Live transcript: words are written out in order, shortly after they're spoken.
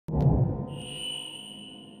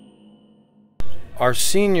our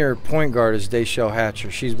senior point guard is Dayshell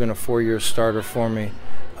Hatcher. She's been a 4-year starter for me.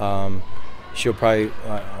 She'll probably.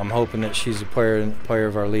 I'm hoping that she's a player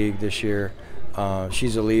of our league this year.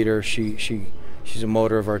 She's a leader. She's a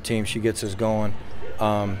motor of our team. She gets us going.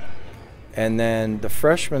 And then the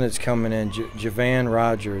freshman that's coming in, Javan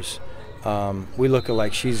Rogers. We look at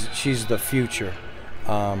like she's the future.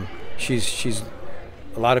 She's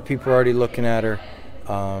a lot of people are already looking at her.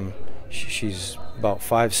 She's about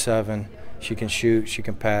 5'7". She can shoot. She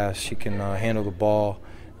can pass. She can handle the ball.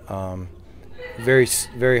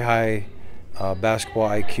 Very high basketball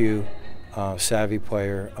IQ, savvy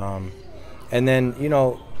player. And then, you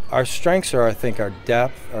know, our strengths are, I think, our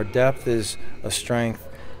depth. Our depth is a strength.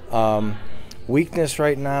 Weakness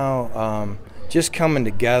right now, just coming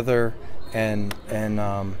together and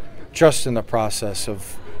trusting the process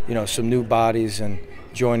of, you know, some new bodies and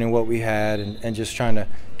joining what we had and just trying to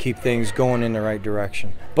keep things going in the right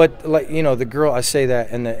direction. But, like, you know, I say that,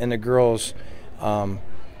 and the girls,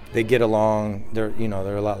 they get along. They're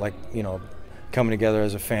a lot like, you know, coming together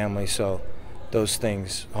as a family. So those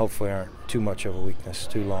things hopefully aren't too much of a weakness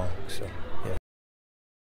too long. So.